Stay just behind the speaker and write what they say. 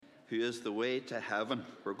who is the way to heaven.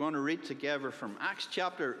 We're going to read together from Acts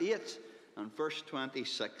chapter 8 and verse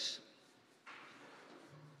 26.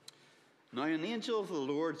 Now an angel of the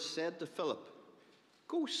Lord said to Philip,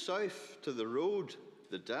 "Go south to the road,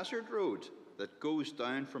 the desert road, that goes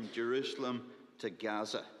down from Jerusalem to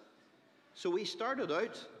Gaza." So he started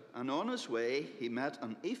out, and on his way he met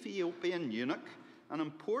an Ethiopian eunuch, an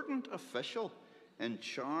important official in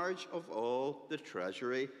charge of all the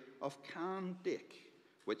treasury of Candace,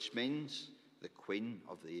 which means the Queen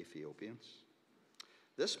of the Ethiopians.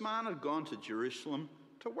 This man had gone to Jerusalem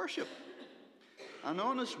to worship, and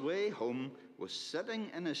on his way home was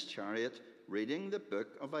sitting in his chariot reading the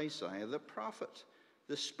book of Isaiah the prophet.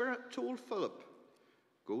 The Spirit told Philip,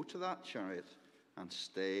 "Go to that chariot and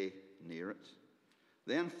stay near it."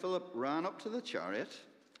 Then Philip ran up to the chariot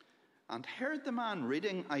and heard the man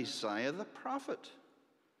reading Isaiah the prophet.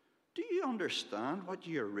 "Do you understand what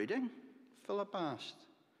you are reading?" Philip asked.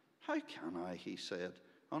 "How can I," he said,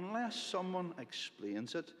 "unless someone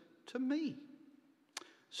explains it to me?"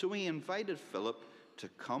 So he invited Philip to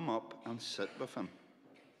come up and sit with him.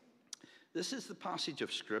 This is the passage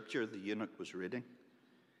of Scripture the eunuch was reading.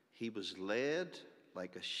 He was led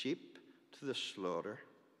like a sheep to the slaughter,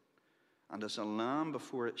 and as a lamb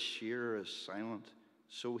before its shearer is silent,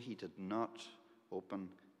 so he did not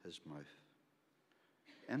open his mouth.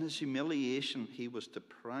 In his humiliation, he was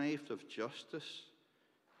deprived of justice.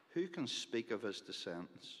 Who can speak of his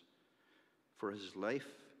descendants? For his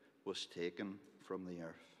life was taken from the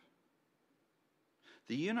earth.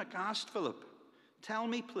 The eunuch asked Philip, "Tell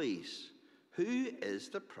me, please, who is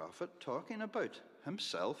the prophet talking about,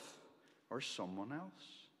 himself or someone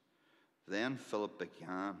else?" Then Philip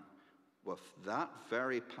began with that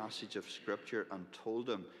very passage of Scripture and told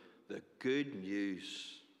him the good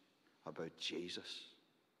news about Jesus.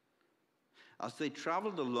 As they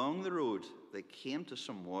traveled along the road, they came to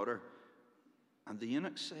some water, and the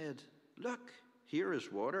eunuch said, "Look, here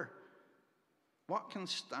is water. What can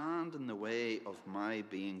stand in the way of my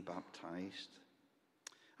being baptized?"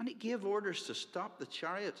 And he gave orders to stop the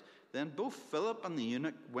chariot. Then both Philip and the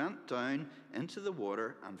eunuch went down into the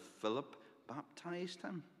water, and Philip baptized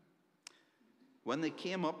him. When they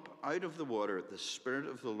came up out of the water, the Spirit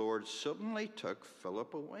of the Lord suddenly took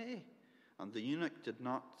Philip away, and the eunuch did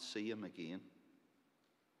not see him again,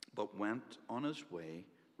 but went on his way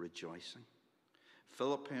rejoicing.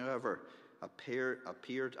 Philip, however,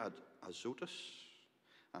 appeared at Azotus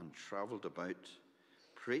and traveled about,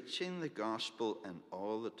 preaching the gospel in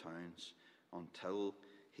all the towns until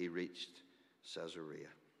he reached Caesarea.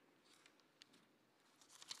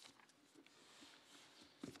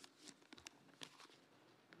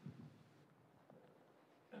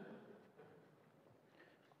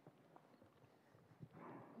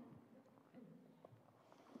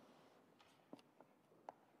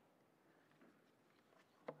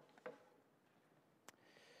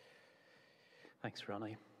 Thanks,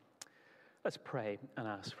 Ronnie. Let's pray and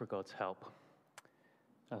ask for God's help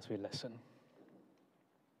as we listen.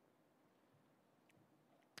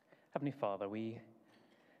 Heavenly Father, we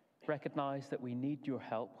recognize that we need your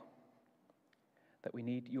help, that we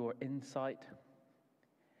need your insight,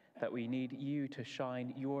 that we need you to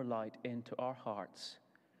shine your light into our hearts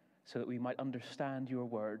so that we might understand your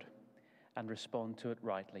word and respond to it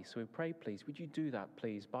rightly. So we pray, please, would you do that,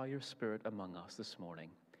 please, by your Spirit among us this morning?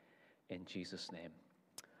 In Jesus' name,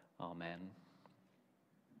 amen.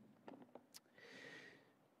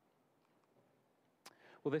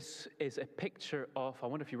 Well, this is a picture of, I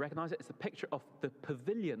wonder if you recognize it, it's the picture of the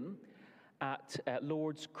pavilion at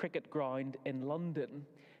Lord's Cricket Ground in London.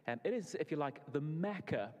 It is, if you like, the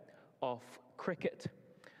mecca of cricket.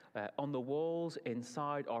 On the walls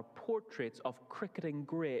inside are portraits of cricketing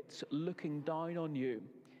greats looking down on you.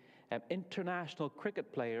 International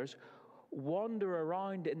cricket players wander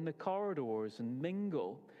around in the corridors and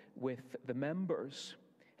mingle with the members.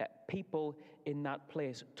 People in that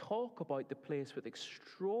place talk about the place with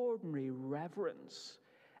extraordinary reverence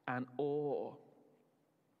and awe.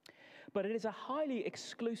 But it is a highly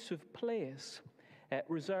exclusive place,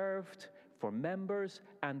 reserved for members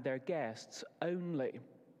and their guests only.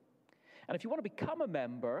 And if you want to become a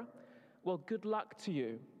member, well, good luck to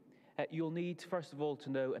you. You'll need, first of all, to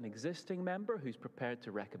know an existing member who's prepared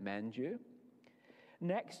to recommend you.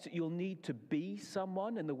 Next, you'll need to be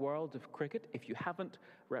someone in the world of cricket. If you haven't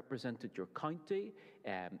represented your county,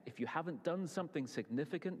 if you haven't done something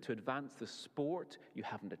significant to advance the sport, you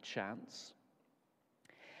haven't a chance.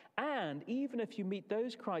 And even if you meet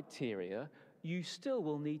those criteria, you still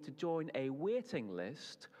will need to join a waiting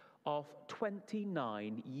list of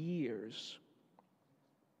 29 years.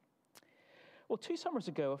 Well, 2 summers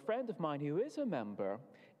ago, a friend of mine who is a member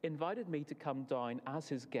invited me to come down as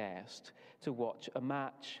his guest to watch a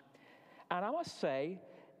match. And I must say,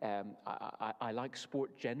 I like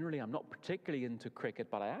sport generally. I'm not particularly into cricket,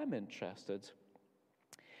 but I am interested.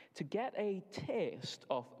 To get a taste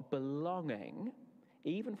of belonging,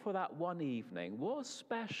 even for that one evening, was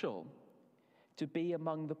special. To be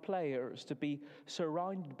among the players, to be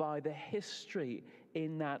surrounded by the history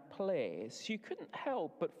in that place, you couldn't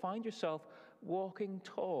help but find yourself walking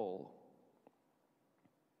tall.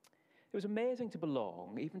 It was amazing to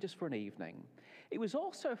belong, even just for an evening. It was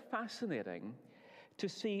also fascinating to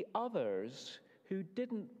see others who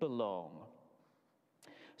didn't belong.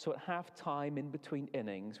 So at half-time, in between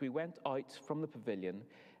innings, we went out from the pavilion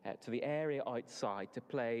to the area outside to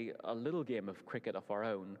play a little game of cricket of our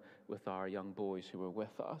own with our young boys who were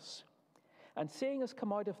with us. And seeing us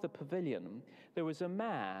come out of the pavilion, there was a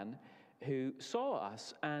man who saw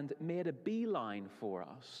us and made a beeline for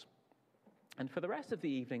us. And for the rest of the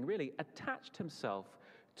evening, really attached himself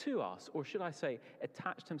to us, or should I say,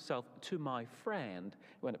 attached himself to my friend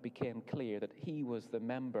when it became clear that he was the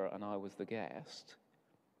member and I was the guest.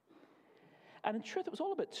 And in truth, it was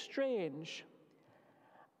all a bit strange.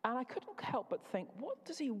 And I couldn't help but think, what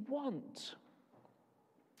does he want?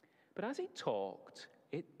 But as he talked,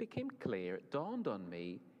 it became clear, it dawned on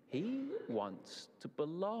me, he wants to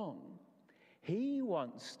belong. He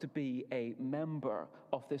wants to be a member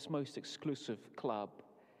of this most exclusive club.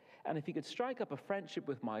 And if he could strike up a friendship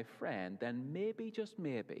with my friend, then maybe, just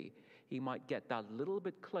maybe, he might get that little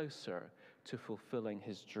bit closer to fulfilling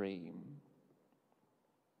his dream.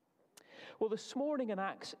 Well, this morning in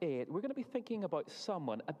Acts 8, we're going to be thinking about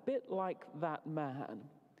someone a bit like that man.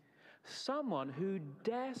 Someone who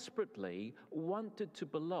desperately wanted to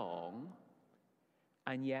belong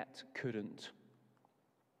and yet couldn't.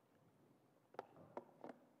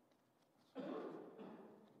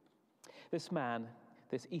 This man,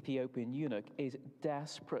 this Ethiopian eunuch, is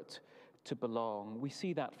desperate to belong. We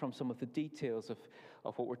see that from some of the details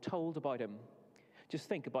of what we're told about him. Just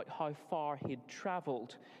think about how far he'd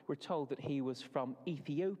traveled. We're told that he was from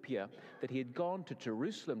Ethiopia, that he had gone to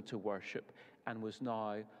Jerusalem to worship and was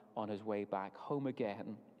now on his way back home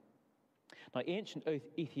again. Now, ancient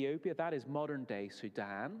Ethiopia, that is modern-day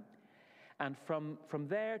Sudan. And from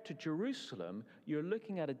there to Jerusalem, you're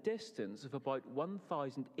looking at a distance of about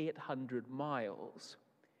 1,800 miles.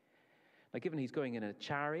 Now, given he's going in a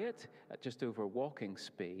chariot at just over walking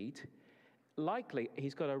speed, likely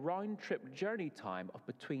he's got a round-trip journey time of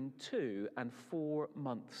between 2 and 4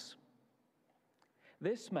 months.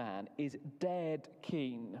 This man is dead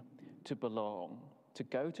keen to belong, to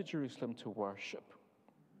go to Jerusalem to worship.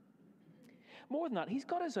 More than that, he's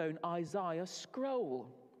got his own Isaiah scroll.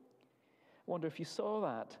 I wonder if you saw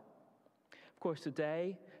that. Of course,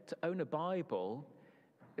 today, to own a Bible,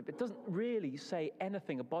 it doesn't really say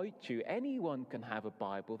anything about you. Anyone can have a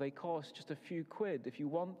Bible. They cost just a few quid if you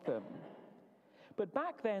want them. But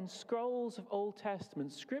back then, scrolls of Old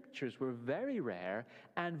Testament scriptures were very rare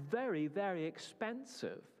and very, very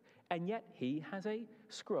expensive. And yet he has a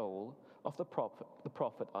scroll of the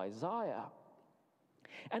prophet Isaiah.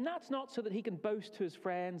 And that's not so that he can boast to his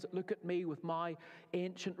friends, look at me with my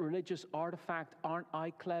ancient religious artifact, aren't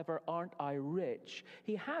I clever, aren't I rich?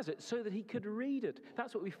 He has it so that he could read it.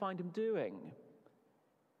 That's what we find him doing.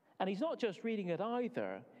 And he's not just reading it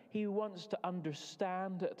either. He wants to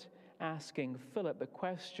understand it, asking Philip the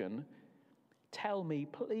question, tell me,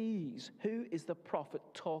 please, who is the prophet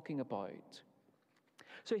talking about?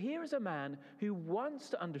 So here is a man who wants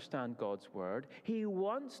to understand God's word. He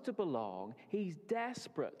wants to belong. He's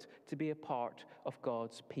desperate to be a part of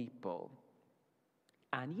God's people.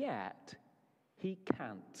 And yet, he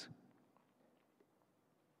can't.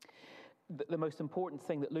 The most important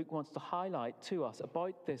thing that Luke wants to highlight to us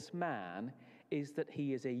about this man is that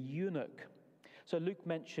he is a eunuch. So Luke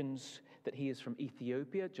mentions that he is from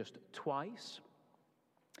Ethiopia just twice.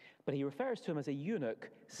 But he refers to him as a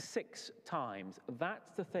eunuch 6 times.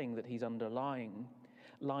 That's the thing that he's underlining.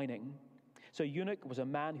 So eunuch was a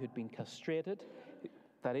man who'd been castrated.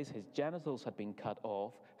 That is, his genitals had been cut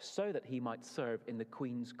off so that he might serve in the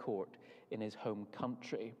queen's court in his home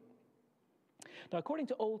country. Now, according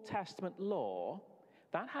to Old Testament law,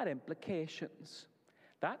 that had implications.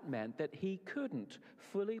 That meant that he couldn't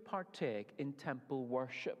fully partake in temple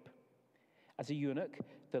worship. As a eunuch,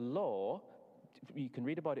 the law, you can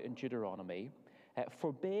read about it in Deuteronomy,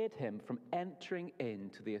 forbade him from entering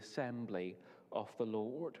into the assembly of the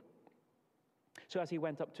Lord. So as he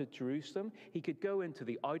went up to Jerusalem, he could go into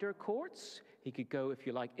the outer courts. He could go, if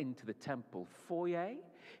you like, into the temple foyer.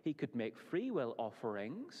 He could make free will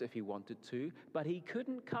offerings if he wanted to, but he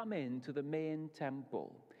couldn't come into the main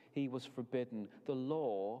temple. he was forbidden. The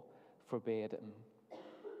law forbade him.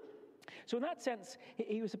 So in that sense,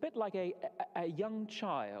 he was a bit like a young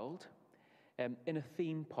child in a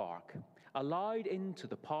theme park, allowed into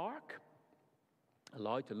the park,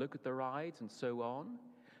 allowed to look at the rides and so on,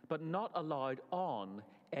 but not allowed on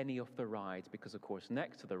any of the rides because, of course,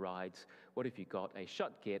 next to the rides, what have you got? A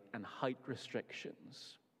shut gate and height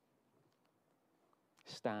restrictions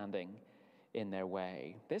standing in their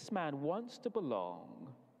way. This man wants to belong,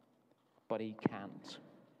 but he can't.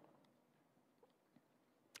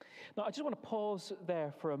 Now, I just want to pause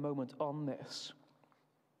there for a moment on this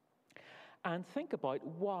and think about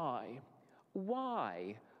why.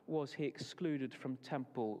 Why was he excluded from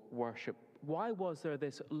temple worship? Why was there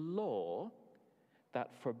this law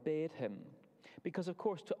that forbade him? Because, of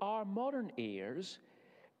course, to our modern ears,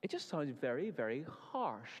 it just sounds very, very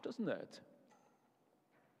harsh, doesn't it?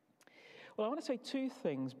 Well, I want to say two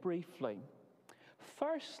things briefly.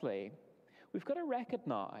 Firstly, we've got to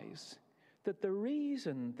recognize that the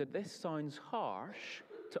reason that this sounds harsh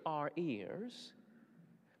to our ears,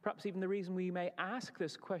 perhaps even the reason we may ask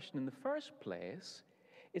this question in the first place,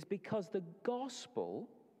 is because the gospel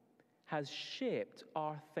has shaped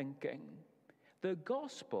our thinking. The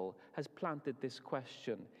gospel has planted this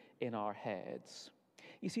question in our heads.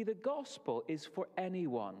 You see, the gospel is for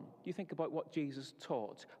anyone. You think about what Jesus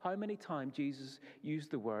taught. How many times Jesus used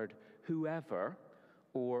the word whoever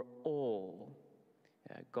or all.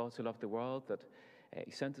 God so loved the world that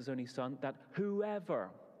he sent his only Son, that whoever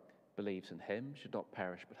believes in him should not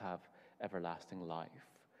perish but have everlasting life.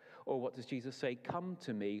 Or what does Jesus say? Come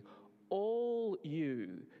to me, all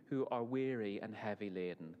you who are weary and heavy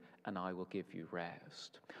laden, and I will give you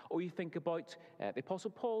rest. Or you think about the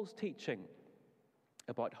Apostle Paul's teaching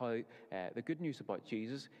about how the good news about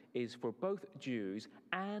Jesus is for both Jews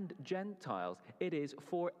and Gentiles. It is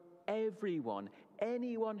for everyone,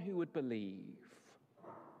 anyone who would believe.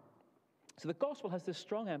 So the gospel has this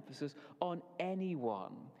strong emphasis on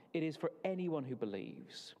anyone. It is for anyone who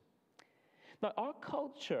believes. Now, our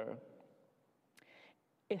culture,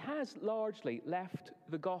 it has largely left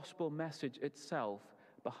the gospel message itself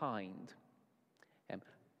behind.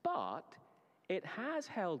 But it has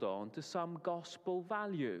held on to some gospel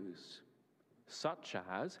values, such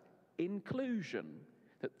as inclusion,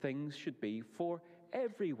 that things should be for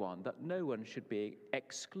everyone, that no one should be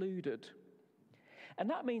excluded. And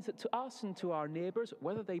that means that to us and to our neighbors,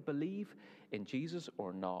 whether they believe in Jesus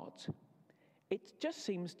or not, it just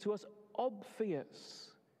seems to us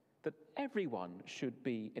obvious that everyone should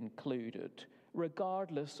be included,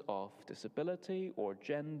 regardless of disability or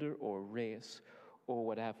gender or race or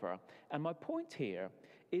whatever. And my point here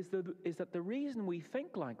is that the reason we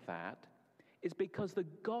think like that is because the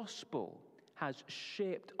gospel has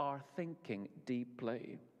shaped our thinking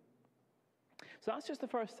deeply. So that's just the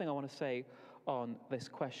first thing I want to say on this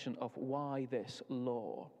question of why this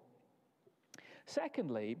law.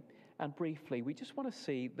 Secondly, and briefly, we just want to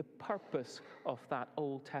see the purpose of that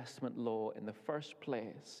Old Testament law in the first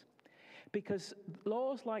place. Because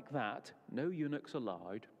laws like that, no eunuchs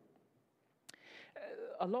allowed,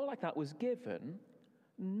 a law like that was given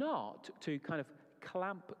not to kind of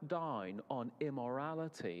clamp down on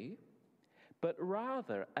immorality, but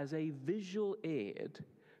rather as a visual aid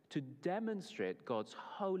to demonstrate God's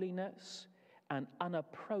holiness and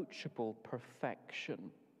unapproachable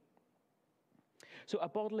perfection. So a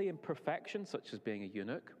bodily imperfection, such as being a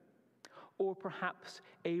eunuch, or perhaps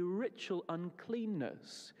a ritual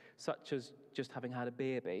uncleanness, such as just having had a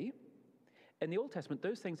baby. In the Old Testament,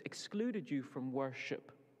 those things excluded you from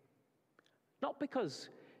worship. Not because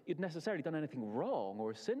you'd necessarily done anything wrong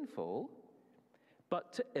or sinful,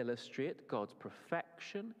 but to illustrate God's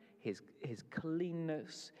perfection, his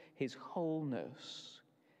cleanness, his wholeness.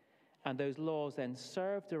 And those laws then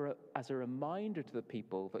served as a reminder to the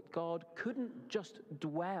people that God couldn't just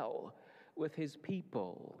dwell with his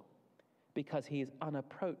people because he is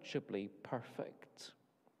unapproachably perfect.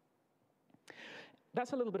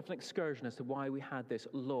 That's a little bit of an excursion as to why we had this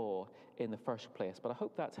law in the first place, but I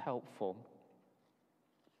hope that's helpful.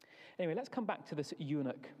 Anyway, let's come back to this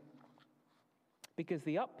eunuch, because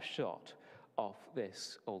the upshot of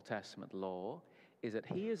this Old Testament law is that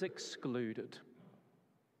he is excluded.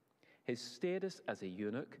 His status as a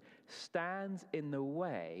eunuch stands in the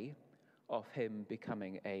way of him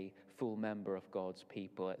becoming a full member of God's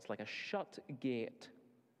people. It's like a shut gate.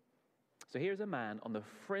 So here's a man on the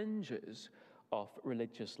fringes of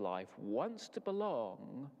religious life, wants to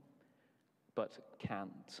belong, but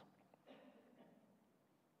can't.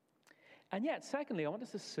 And yet, secondly, I want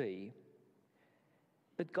us to see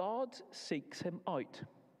that God seeks him out.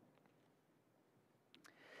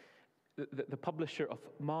 The publisher of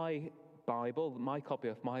my Bible, my copy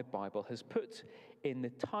of my Bible, has put in the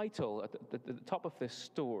title at the top of this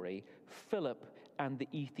story, Philip and the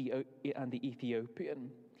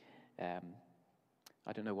Ethiopian.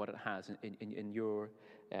 I don't know what it has in your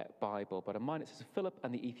Bible, but in mine it says Philip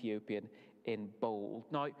and the Ethiopian in bold.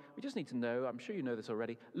 Now, we just need to know, I'm sure you know this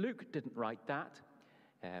already, Luke didn't write that.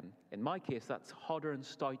 In my case, that's Hodder and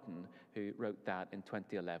Stoughton who wrote that in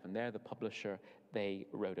 2011. They're the publisher, they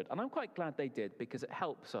wrote it. And I'm quite glad they did, because it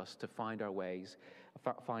helps us to find our way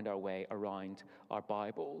around our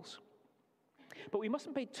Bibles. But we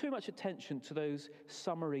mustn't pay too much attention to those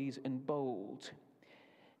summaries in bold.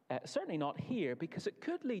 Certainly not here, because it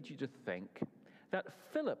could lead you to think that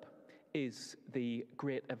Philip is the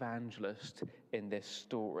great evangelist in this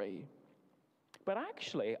story. But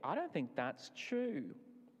actually, I don't think that's true.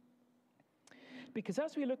 Because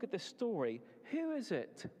as we look at this story, who is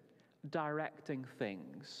it directing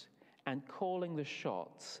things and calling the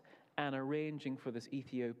shots and arranging for this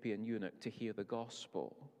Ethiopian eunuch to hear the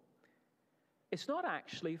gospel? It's not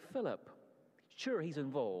actually Philip. Sure, he's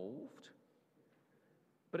involved,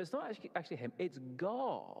 but it's not actually him. It's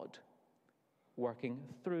God working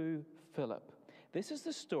through Philip. This is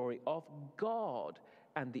the story of God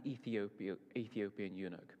and the Ethiopian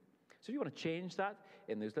eunuch. So if you want to change that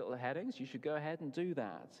in those little headings, you should go ahead and do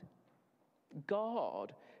that.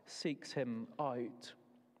 God seeks him out.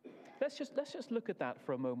 Let's just look at that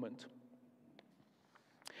for a moment.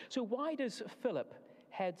 So why does Philip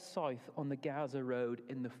head south on the Gaza Road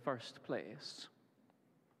in the first place?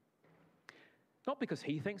 Not because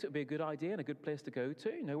he thinks it would be a good idea and a good place to go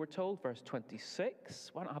to. No, we're told, verse 26.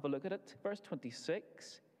 Why not have a look at it? Verse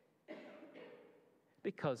 26.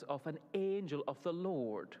 Because of an angel of the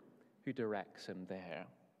Lord who directs him there.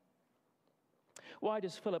 Why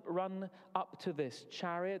does Philip run up to this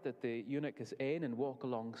chariot that the eunuch is in and walk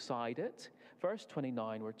alongside it? Verse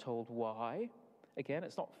 29, we're told why. Again,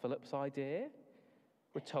 it's not Philip's idea.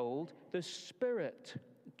 We're told the Spirit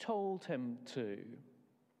told him to.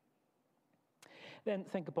 Then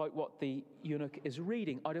think about what the eunuch is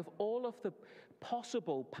reading. Out of all of the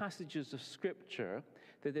possible passages of Scripture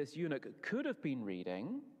that this eunuch could have been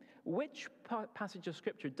reading, which passage of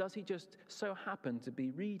Scripture does he just so happen to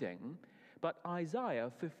be reading? But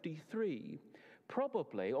Isaiah 53,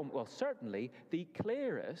 probably, well, certainly the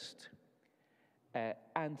clearest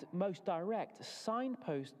and most direct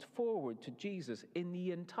signpost forward to Jesus in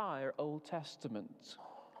the entire Old Testament.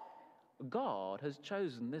 God has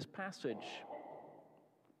chosen this passage.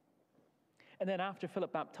 And then after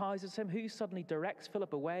Philip baptizes him, who suddenly directs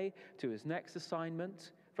Philip away to his next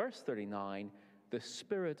assignment? Verse 39, the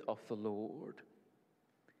Spirit of the Lord.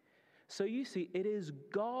 So you see, it is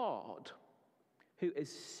God who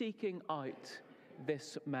is seeking out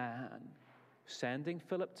this man, sending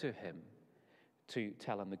Philip to him to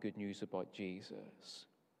tell him the good news about Jesus.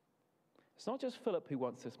 It's not just Philip who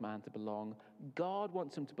wants this man to belong. God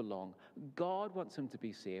wants him to belong. God wants him to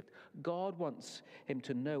be saved. God wants him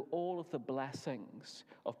to know all of the blessings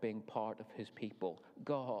of being part of his people.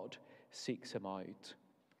 God seeks him out.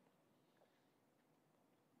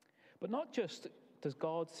 But not just does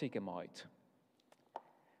God seek him out,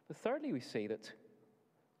 but thirdly we see that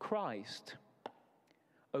Christ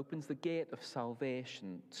opens the gate of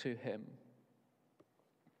salvation to him.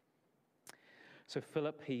 So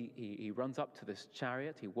Philip, he runs up to this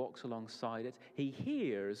chariot, he walks alongside it, he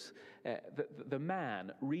hears the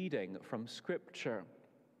man reading from Scripture,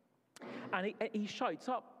 and he shouts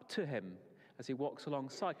up to him as he walks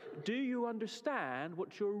alongside, "Do you understand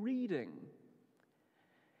what you're reading?"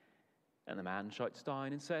 And the man shouts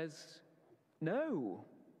down and says, "No,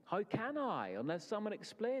 how can I, unless someone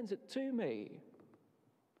explains it to me?"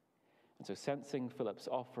 And so sensing Philip's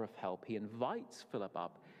offer of help, he invites Philip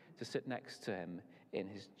up to sit next to him in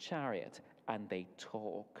his chariot, and they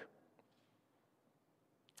talk.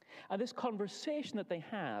 And this conversation that they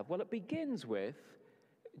have, well, it begins with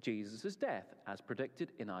Jesus' death, as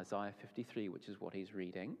predicted in Isaiah 53, which is what he's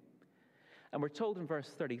reading. And we're told in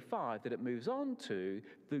verse 35 that it moves on to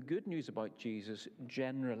the good news about Jesus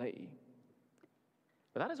generally.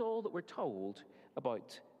 But that is all that we're told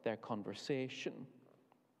about their conversation.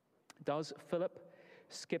 Does Philip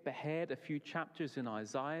skip ahead a few chapters in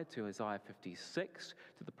Isaiah to Isaiah 56,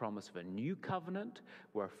 to the promise of a new covenant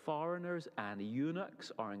where foreigners and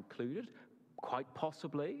eunuchs are included? Quite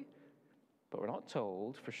possibly, but we're not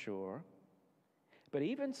told for sure. But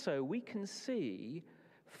even so, we can see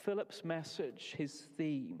Philip's message, his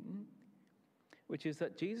theme, which is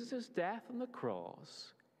that Jesus' death on the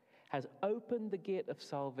cross has opened the gate of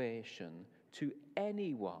salvation to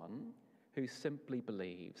anyone who simply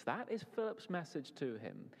believes. That is Philip's message to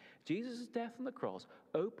him. Jesus' death on the cross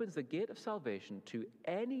opens the gate of salvation to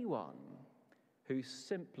anyone who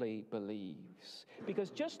simply believes. Because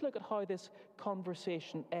just look at how this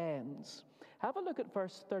conversation ends. Have a look at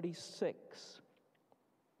verse 36.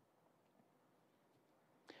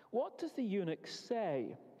 What does the eunuch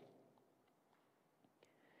say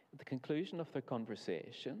at the conclusion of their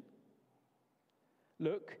conversation?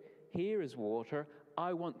 Look, here is water.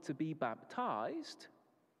 I want to be baptized.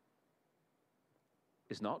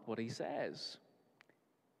 Is not what he says.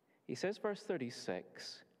 He says, verse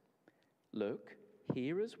 36, look,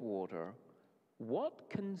 here is water. What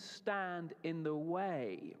can stand in the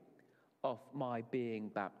way of my being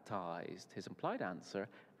baptized? His implied answer,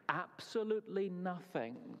 absolutely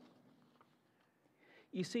nothing.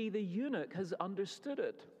 You see, the eunuch has understood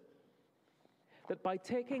it. That by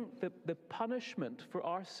taking the punishment for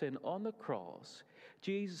our sin on the cross,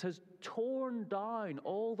 Jesus has torn down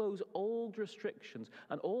all those old restrictions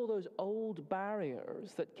and all those old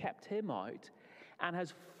barriers that kept him out, and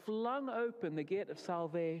has flung open the gate of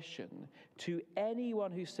salvation to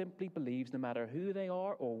anyone who simply believes, no matter who they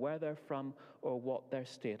are or where they're from or what their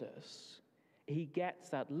status. He gets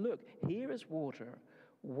that, look, here is water.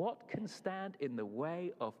 What can stand in the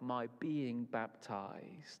way of my being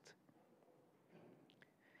baptized?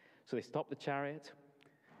 So they stop the chariot,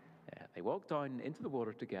 they walk down into the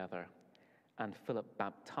water together, and Philip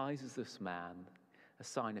baptizes this man, a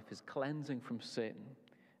sign of his cleansing from sin,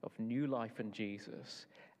 of new life in Jesus,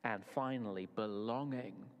 and finally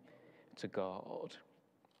belonging to God.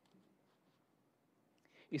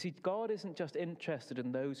 You see, God isn't just interested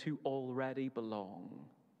in those who already belong.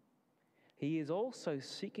 He is also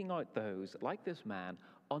seeking out those, like this man,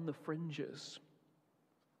 on the fringes.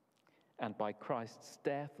 And by Christ's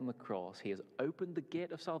death on the cross, he has opened the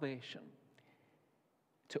gate of salvation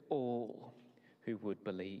to all who would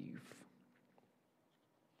believe.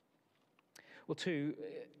 Well, two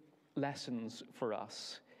lessons for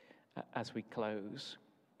us as we close.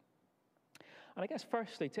 And I guess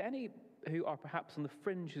firstly, to any who are perhaps on the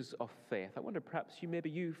fringes of faith, I wonder perhaps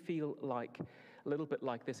maybe you feel like a little bit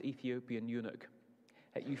like this Ethiopian eunuch.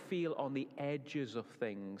 You feel on the edges of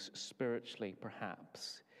things spiritually,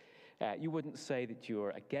 perhaps. You wouldn't say that you're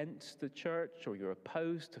against the church or you're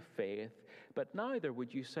opposed to faith, but neither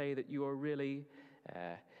would you say that you are really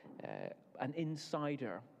an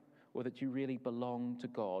insider or that you really belong to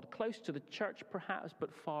God. Close to the church perhaps,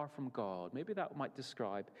 but far from God. Maybe that might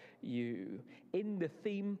describe you. In the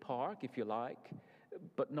theme park, if you like,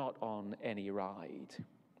 but not on any ride.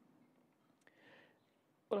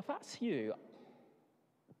 Well, if that's you,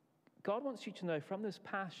 God wants you to know from this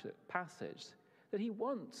passage that he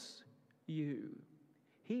wants you.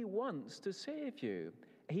 He wants to save you.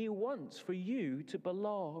 He wants for you to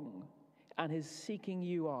belong, and is seeking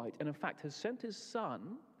you out, and in fact has sent his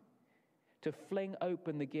Son to fling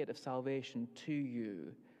open the gate of salvation to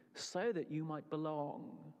you so that you might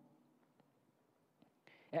belong.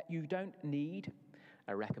 You don't need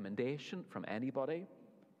a recommendation from anybody.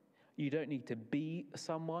 You don't need to be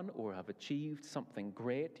someone or have achieved something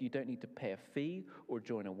great. You don't need to pay a fee or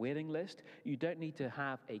join a waiting list. You don't need to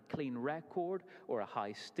have a clean record or a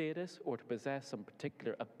high status or to possess some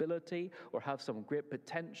particular ability or have some great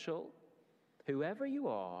potential. Whoever you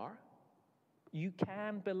are, you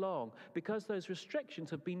can belong because those restrictions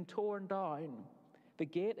have been torn down. The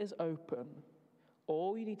gate is open.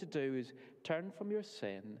 All you need to do is turn from your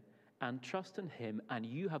sin and trust in him, and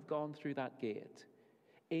you have gone through that gate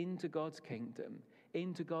into God's kingdom,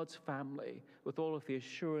 into God's family, with all of the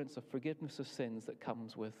assurance of forgiveness of sins that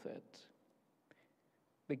comes with it.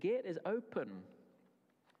 The gate is open.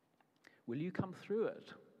 Will you come through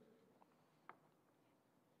it?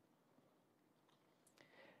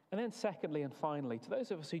 And then secondly and finally, to those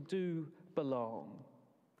of us who do belong,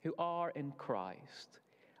 who are in Christ,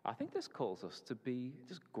 I think this calls us to be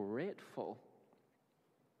just grateful.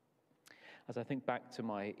 As I think back to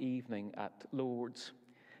my evening at Lourdes,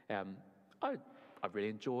 I really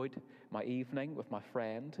enjoyed my evening with my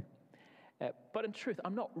friend. But in truth,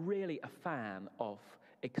 I'm not really a fan of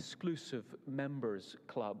exclusive members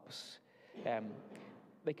clubs.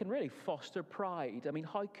 They can really foster pride. I mean,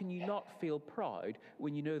 how can you not feel proud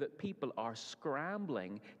when you know that people are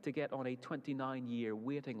scrambling to get on a 29-year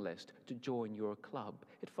waiting list to join your club?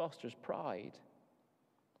 It fosters pride.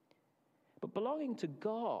 But belonging to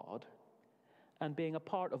God and being a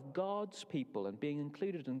part of God's people and being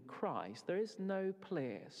included in Christ, there is no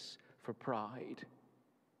place for pride.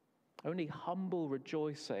 Only humble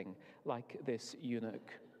rejoicing like this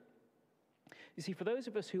eunuch. You see, for those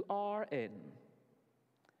of us who are in,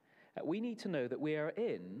 we need to know that we are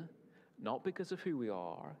in not because of who we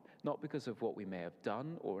are, not because of what we may have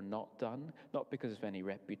done or not done, not because of any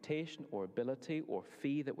reputation or ability or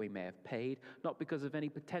fee that we may have paid, not because of any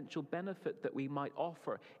potential benefit that we might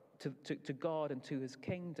offer to God and to his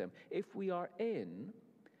kingdom. If we are in,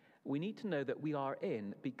 we need to know that we are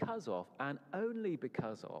in because of, and only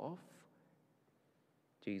because of,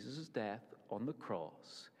 Jesus' death on the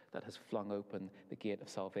cross that has flung open the gate of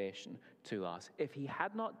salvation to us. If he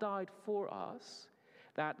had not died for us,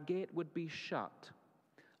 that gate would be shut,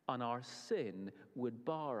 and our sin would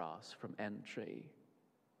bar us from entry.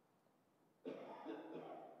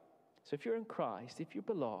 So if you're in Christ, if you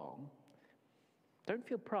belong, don't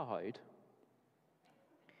feel proud,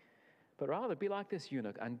 but rather be like this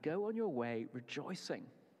eunuch and go on your way rejoicing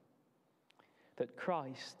that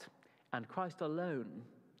Christ and Christ alone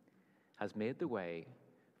has made the way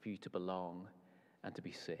for you to belong and to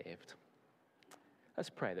be saved. Let's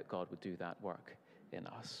pray that God would do that work in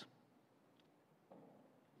us.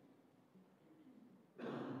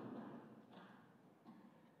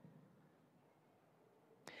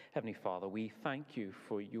 Heavenly Father, we thank you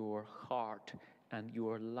for your heart and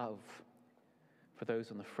your love for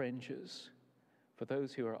those on the fringes, for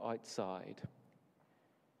those who are outside.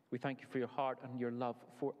 We thank you for your heart and your love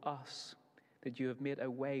for us, that you have made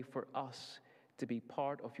a way for us to be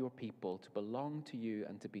part of your people, to belong to you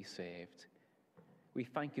and to be saved. We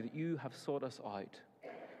thank you that you have sought us out.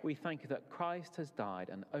 We thank you that Christ has died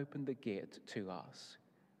and opened the gate to us.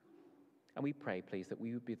 And we pray, please, that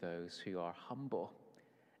we would be those who are humble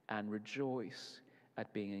and rejoice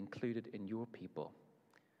at being included in your people.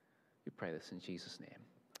 We pray this in Jesus' name.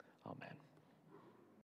 Amen.